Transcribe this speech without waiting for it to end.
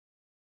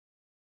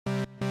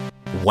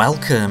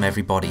Welcome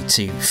everybody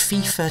to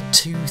FIFA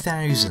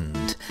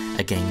 2000,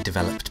 a game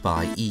developed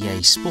by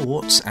EA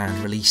Sports and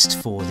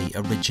released for the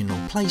original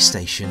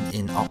PlayStation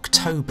in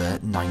October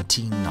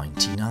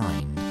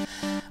 1999.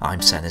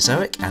 I'm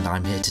Cenozoic and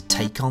I'm here to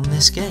take on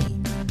this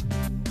game.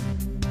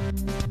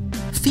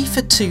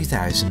 FIFA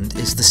 2000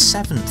 is the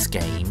 7th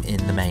game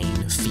in the main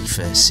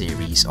FIFA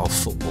series of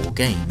football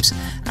games,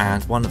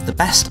 and one of the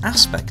best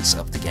aspects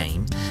of the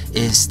game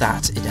is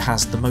that it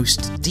has the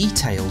most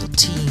detailed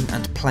team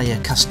and player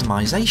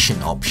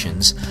customization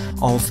options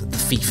of the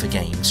FIFA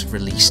games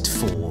released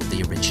for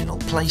the original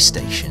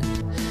PlayStation.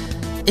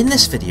 In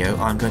this video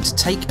I'm going to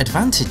take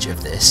advantage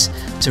of this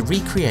to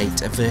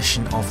recreate a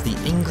version of the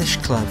English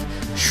club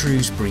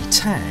Shrewsbury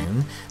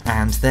Town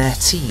and their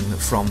team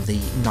from the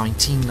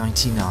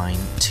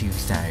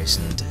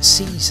 1999-2000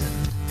 season.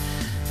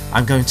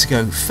 I'm going to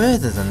go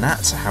further than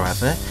that,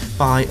 however,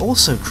 by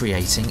also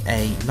creating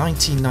a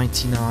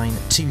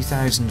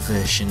 1999-2000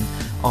 version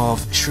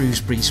of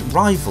Shrewsbury's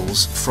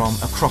rivals from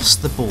across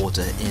the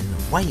border in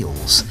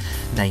Wales,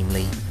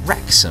 namely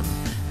Wrexham,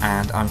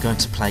 and I'm going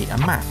to play a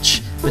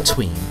match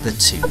between the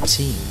two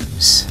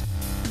teams.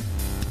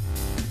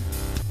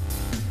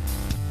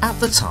 At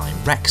the time,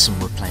 Wrexham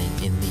were playing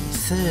in the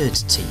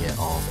 3rd tier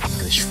of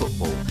English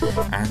football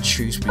and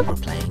Shrewsbury were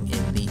playing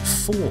in the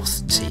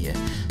 4th tier,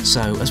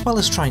 so as well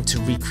as trying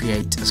to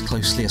recreate as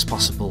closely as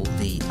possible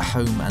the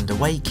home and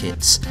away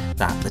kits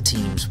that the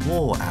teams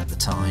wore at the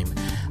time,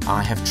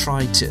 I have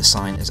tried to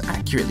assign as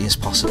accurately as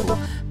possible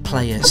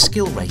player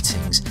skill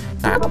ratings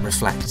that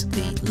reflect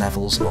the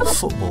levels of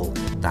football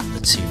that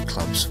the two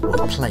clubs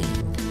were playing.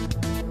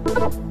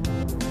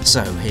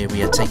 So here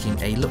we are taking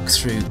a look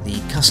through the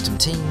custom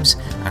teams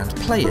and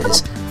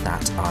players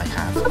that I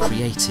have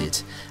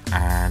created,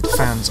 and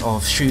fans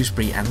of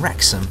Shrewsbury and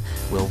Wrexham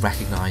will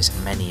recognise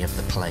many of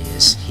the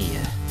players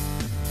here.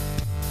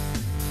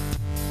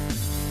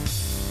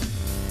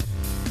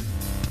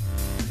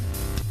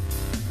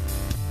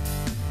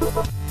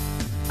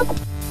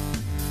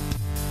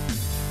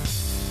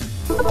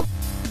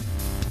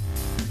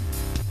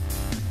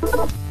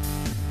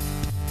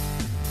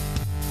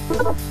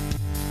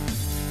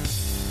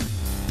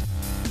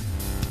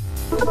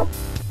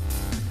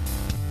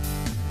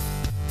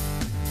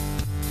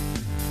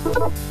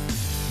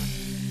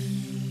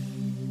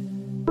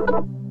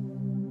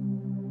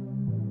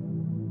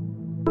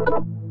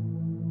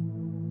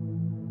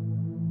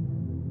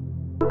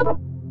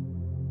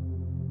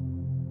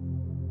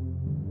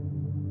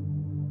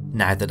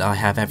 Now that I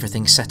have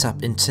everything set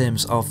up in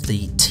terms of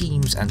the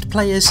teams and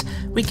players,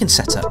 we can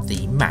set up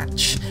the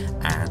match,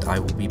 and I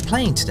will be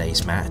playing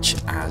today's match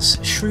as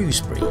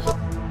Shrewsbury.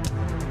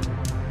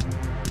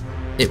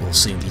 It will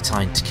soon be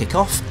time to kick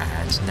off,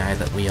 and now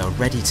that we are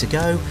ready to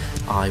go,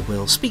 I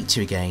will speak to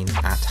you again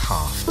at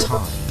half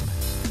time.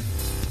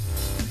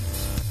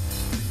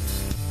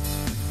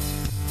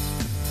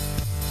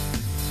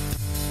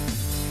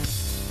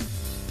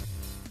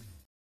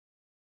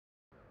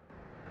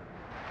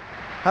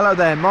 Hello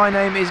there, my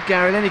name is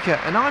Gary Lineker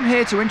and I'm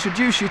here to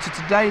introduce you to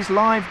today's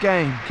live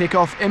game.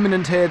 Kick-off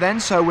imminent here then,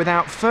 so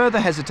without further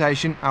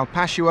hesitation, I'll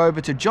pass you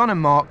over to John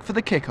and Mark for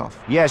the kick-off.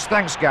 Yes,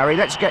 thanks Gary.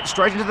 Let's get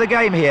straight into the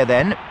game here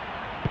then.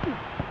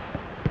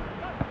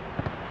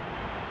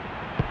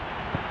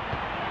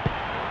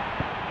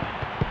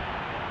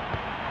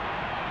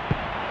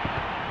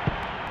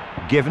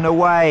 Given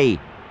away.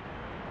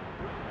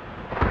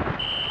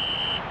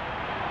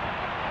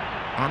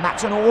 And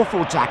that's an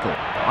awful tackle.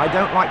 I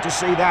don't like to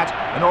see that,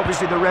 and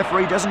obviously the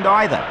referee doesn't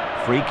either.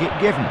 Free kick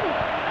given.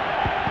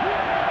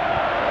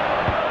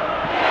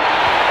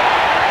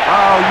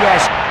 Oh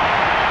yes,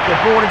 the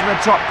ball into the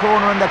top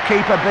corner and the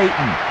keeper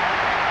beaten.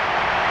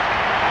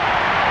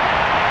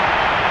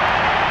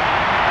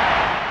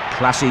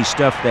 Classy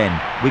stuff then.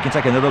 We can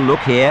take another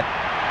look here.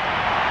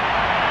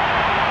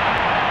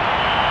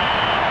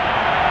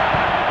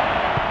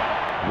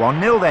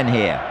 "1-0 then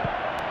here.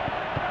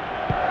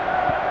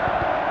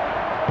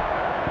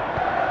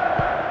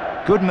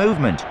 Good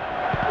movement.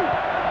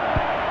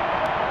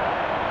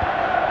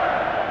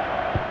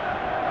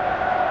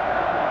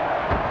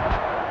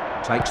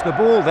 Takes the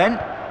ball then.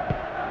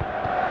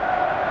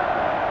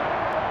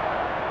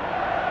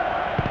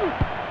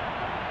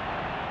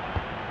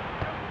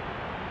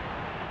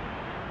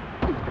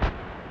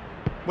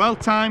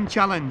 Well-timed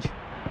challenge.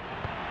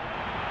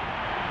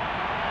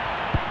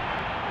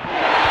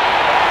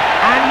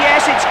 And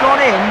yes, it's gone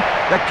in.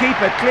 The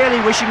keeper clearly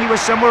wishing he was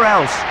somewhere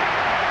else.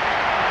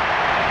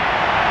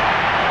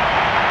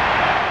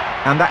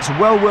 And that's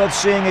well worth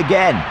seeing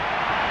again.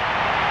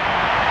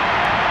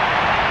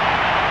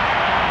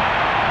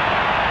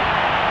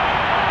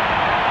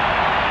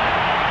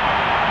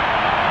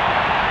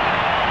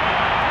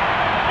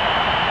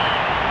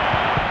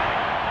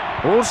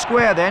 All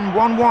square then,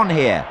 1-1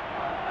 here.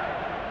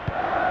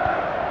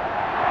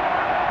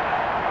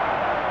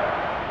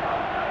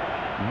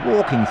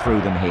 Walking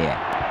through them here.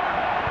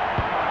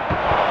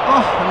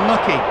 Oh,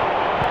 unlucky.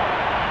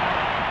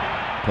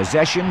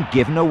 Possession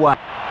given away.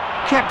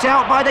 Kept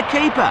out by the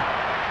keeper.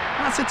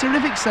 That's a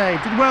terrific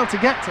save. Did well to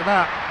get to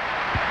that.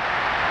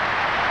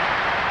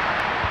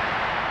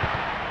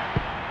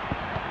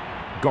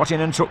 Got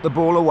in and took the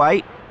ball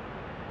away.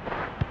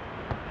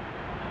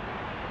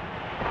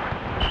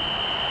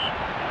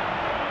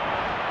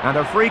 And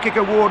a free kick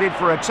awarded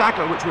for a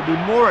tackle which would be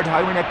more at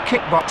home in a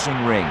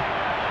kickboxing ring.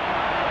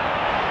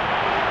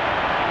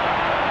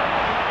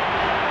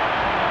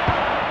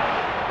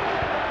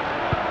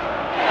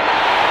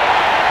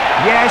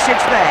 Yes,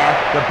 it's there.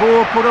 The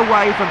ball put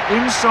away from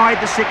inside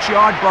the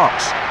 6-yard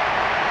box.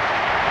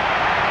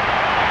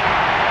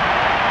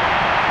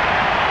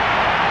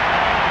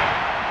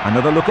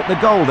 Another look at the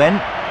goal then.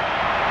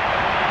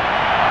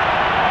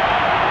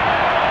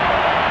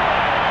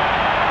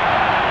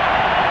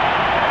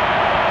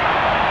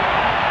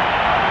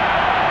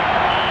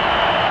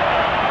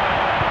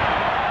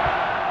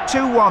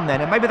 Two-one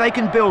then, and maybe they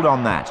can build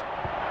on that.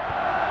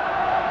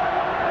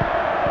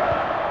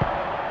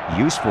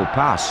 Useful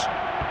pass.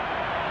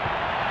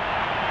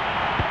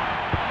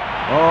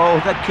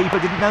 Oh, the keeper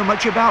didn't know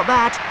much about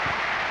that.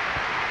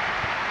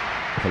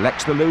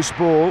 Collects the loose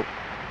ball.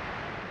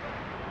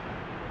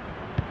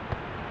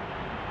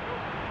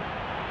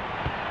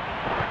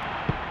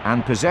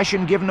 And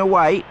possession given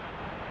away.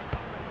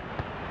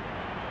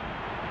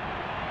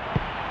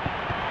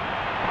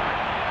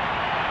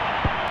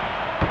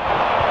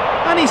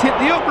 And he's hit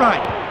the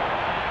upright.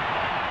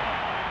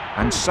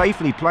 And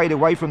safely played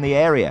away from the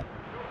area.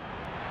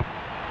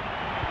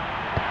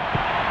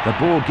 The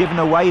ball given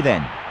away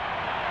then.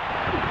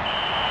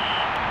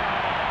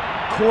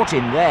 Caught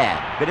him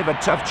there. Bit of a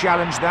tough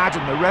challenge that,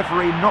 and the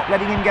referee not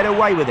letting him get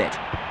away with it.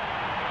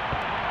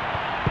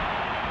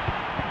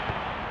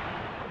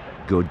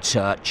 Good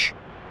touch.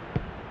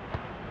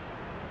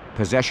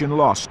 Possession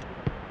lost.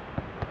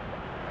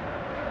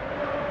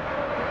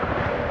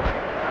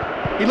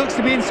 He looks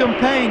to be in some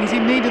pain. He's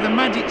in need of the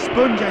magic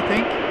sponge, I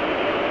think.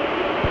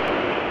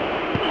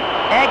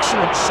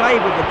 Excellent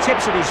save with the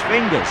tips of his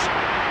fingers.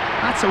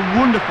 That's a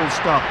wonderful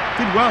stop.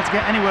 Did well to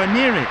get anywhere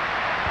near it.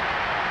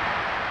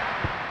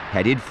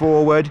 Headed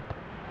forward.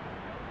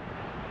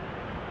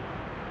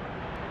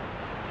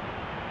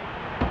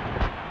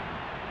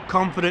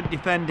 Confident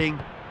defending.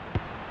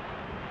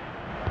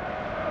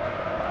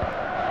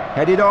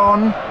 Headed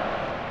on.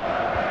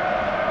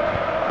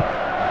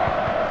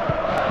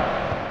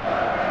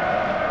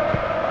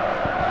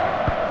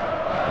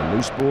 The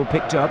loose ball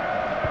picked up.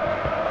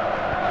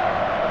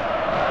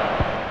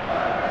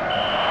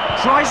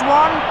 Tries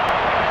one.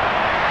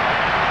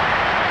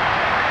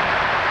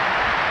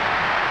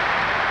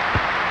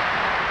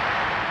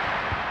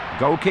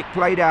 Goal kick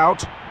played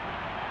out.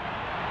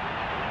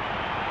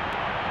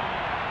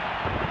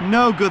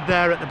 No good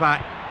there at the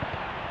back.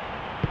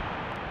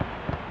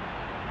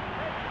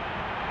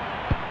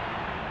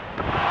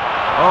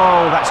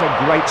 Oh, that's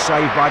a great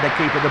save by the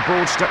keeper. The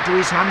ball stuck to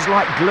his hands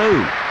like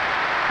glue.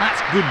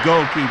 That's good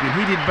goalkeeping.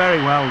 He did very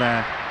well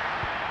there.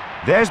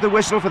 There's the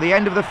whistle for the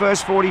end of the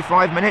first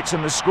 45 minutes,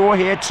 and the score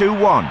here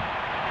 2-1.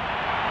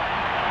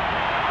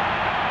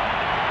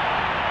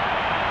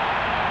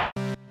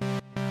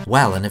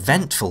 Well, an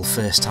eventful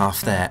first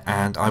half there,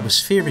 and I was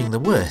fearing the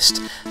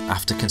worst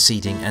after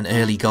conceding an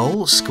early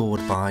goal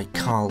scored by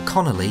Carl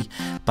Connolly,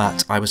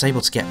 but I was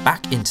able to get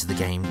back into the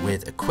game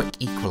with a quick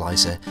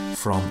equaliser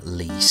from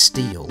Lee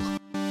Steele.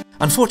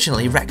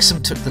 Unfortunately,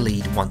 Wrexham took the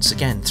lead once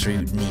again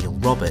through Neil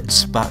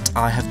Roberts, but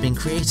I have been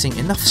creating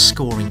enough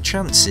scoring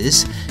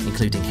chances,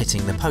 including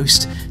hitting the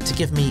post, to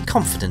give me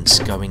confidence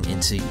going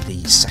into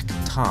the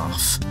second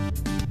half.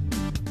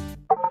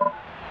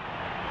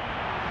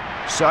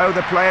 So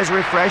the players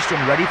refreshed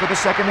and ready for the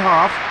second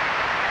half.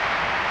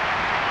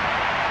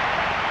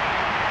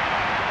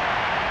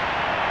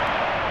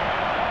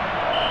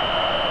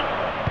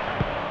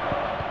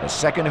 The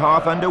second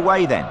half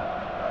underway then.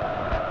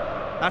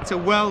 That's a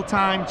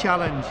well-timed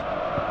challenge.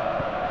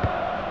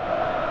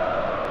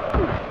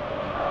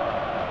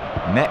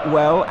 Met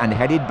well and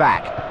headed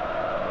back.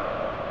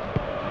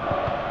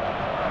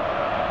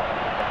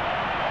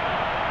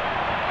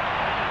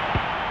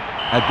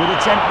 A good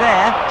attempt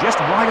there, just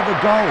wide of the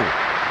goal.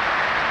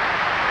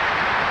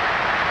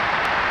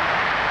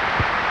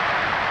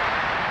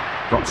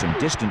 Got some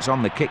distance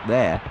on the kick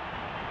there.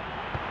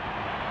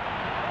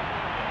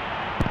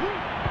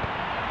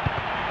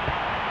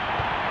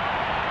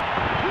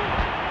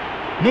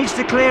 Needs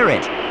to clear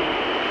it.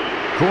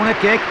 Corner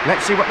kick,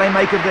 let's see what they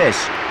make of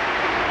this.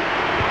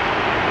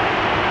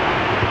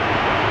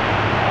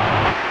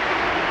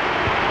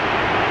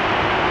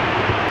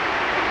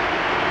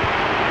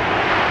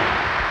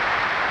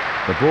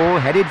 The ball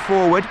headed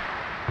forward.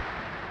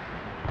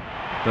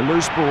 The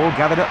loose ball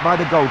gathered up by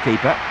the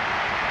goalkeeper.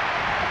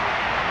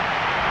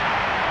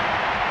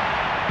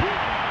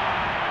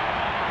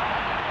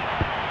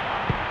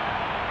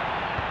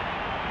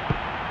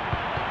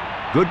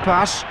 Good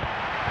pass.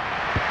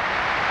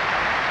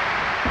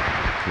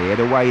 Cleared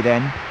away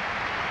then.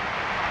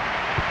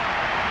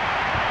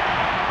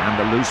 And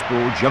the loose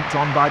ball jumped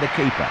on by the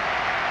keeper.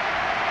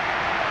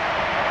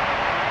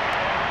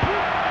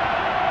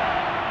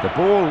 The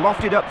ball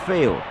lofted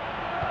upfield.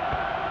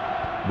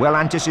 Well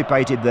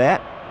anticipated there.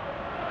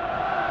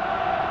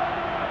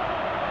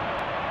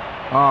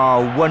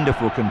 Oh,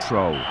 wonderful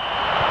control.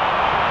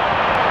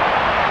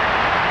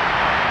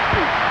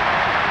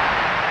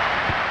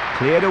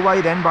 Cleared away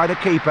then by the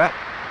keeper.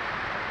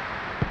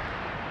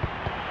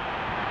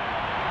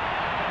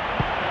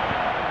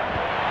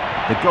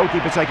 The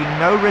goalkeeper taking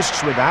no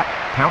risks with that,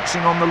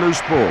 pouncing on the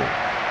loose ball.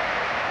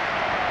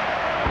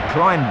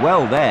 Climbed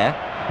well there.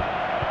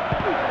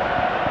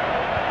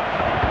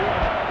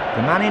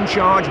 The man in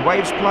charge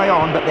waves play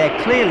on, but they're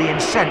clearly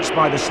incensed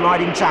by the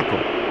sliding tackle.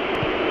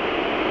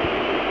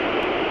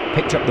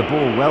 Picked up the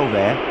ball well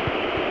there.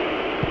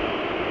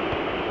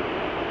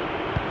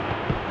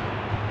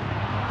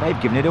 They've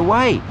given it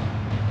away.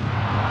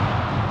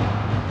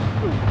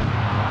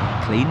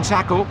 Clean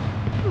tackle.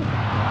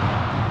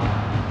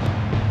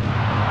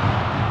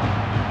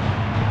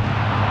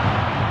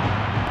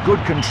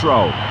 Good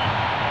control.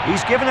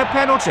 He's given a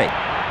penalty.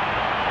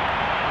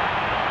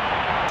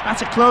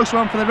 That's a close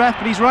one for the ref,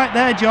 but he's right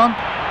there, John.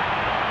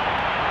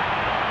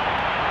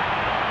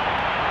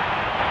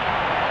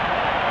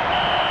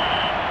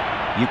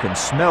 You can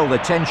smell the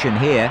tension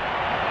here.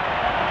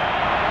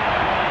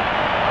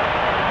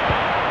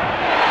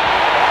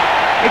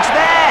 It's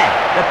there!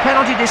 The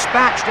penalty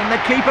dispatched and the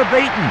keeper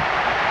beaten.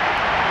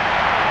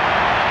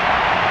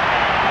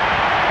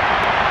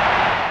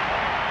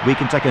 We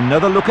can take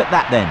another look at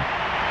that then.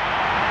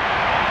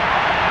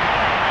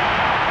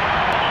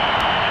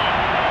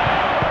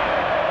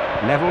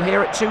 Level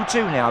here at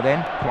 2-2 now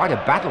then. Quite a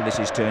battle this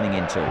is turning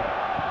into.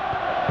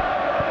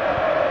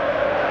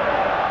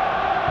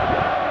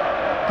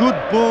 Good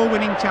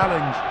ball-winning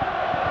challenge.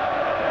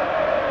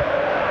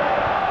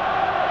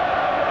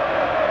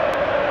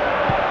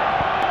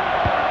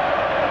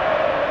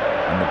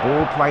 And the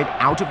ball played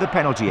out of the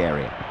penalty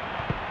area.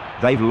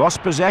 They've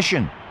lost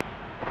possession.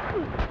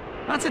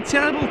 That's a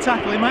terrible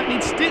tackle. He might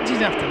need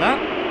stitches after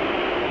that.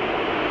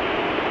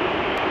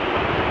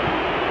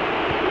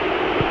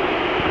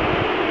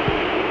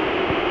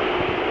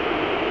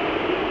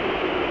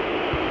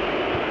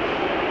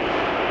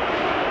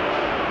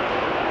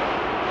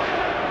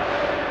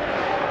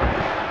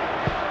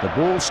 The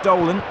ball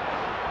stolen.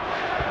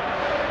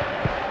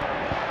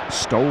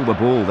 Stole the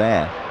ball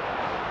there.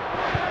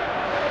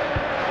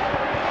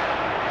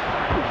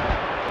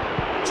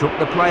 Took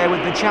the player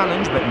with the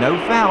challenge, but no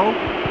foul.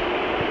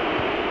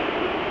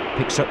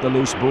 Picks up the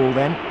loose ball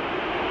then.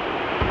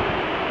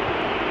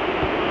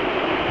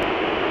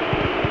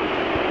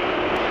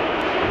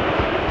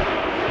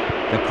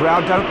 The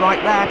crowd don't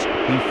like that.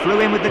 He flew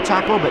in with the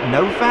tackle, but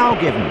no foul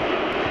given.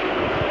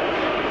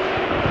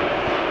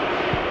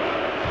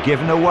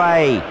 Given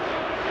away.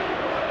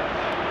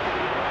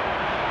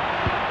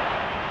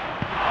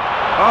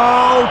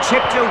 Oh,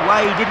 tipped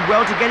away. Did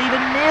well to get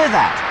even near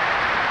that.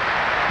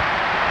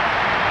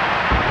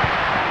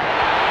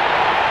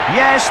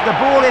 Yes, the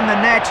ball in the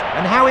net,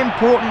 and how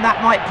important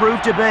that might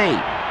prove to be.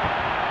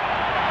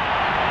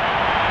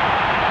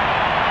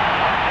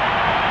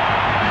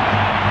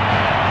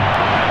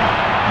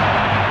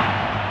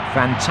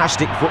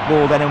 Fantastic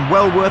football then, and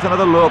well worth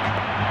another look.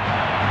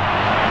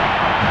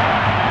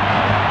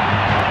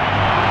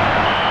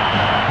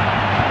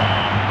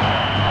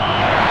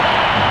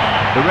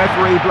 The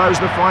referee blows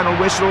the final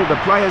whistle, the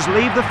players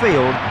leave the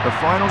field, the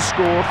final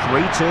score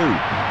 3-2.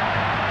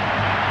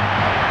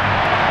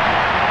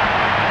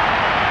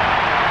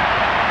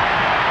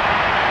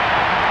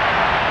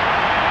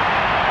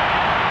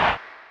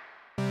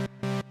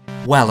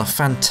 Well, a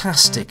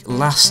fantastic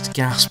last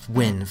gasp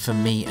win for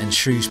me and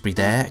Shrewsbury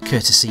there,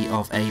 courtesy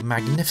of a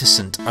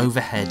magnificent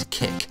overhead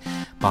kick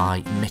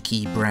by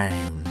Mickey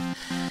Brown.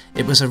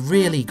 It was a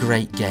really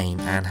great game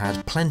and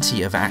had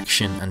plenty of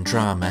action and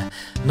drama,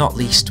 not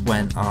least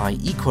when I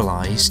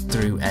equalised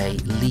through a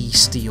Lee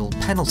Steele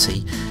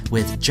penalty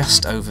with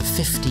just over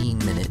 15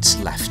 minutes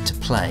left to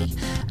play,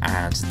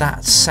 and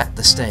that set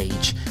the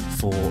stage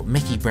for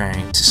Mickey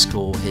Brown to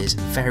score his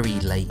very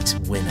late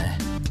winner.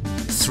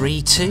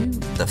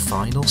 3-2, the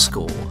final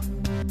score.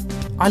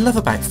 I love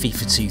about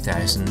FIFA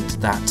 2000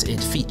 that it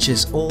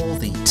features all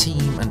the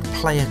team and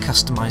player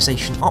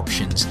customisation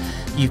options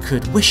you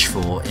could wish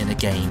for in a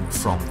game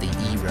from the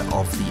era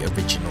of the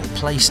original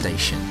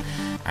PlayStation,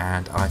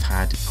 and I've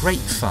had great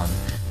fun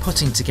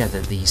putting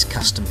together these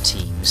custom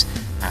teams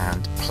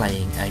and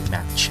playing a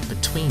match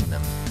between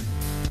them.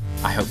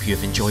 I hope you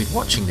have enjoyed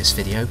watching this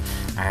video,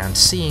 and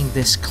seeing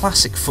this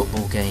classic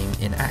football game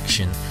in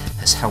action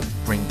has helped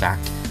bring back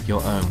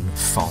your own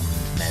fond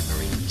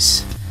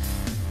memories.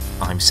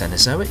 I'm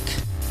Cenozoic.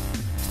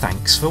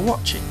 Thanks for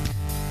watching.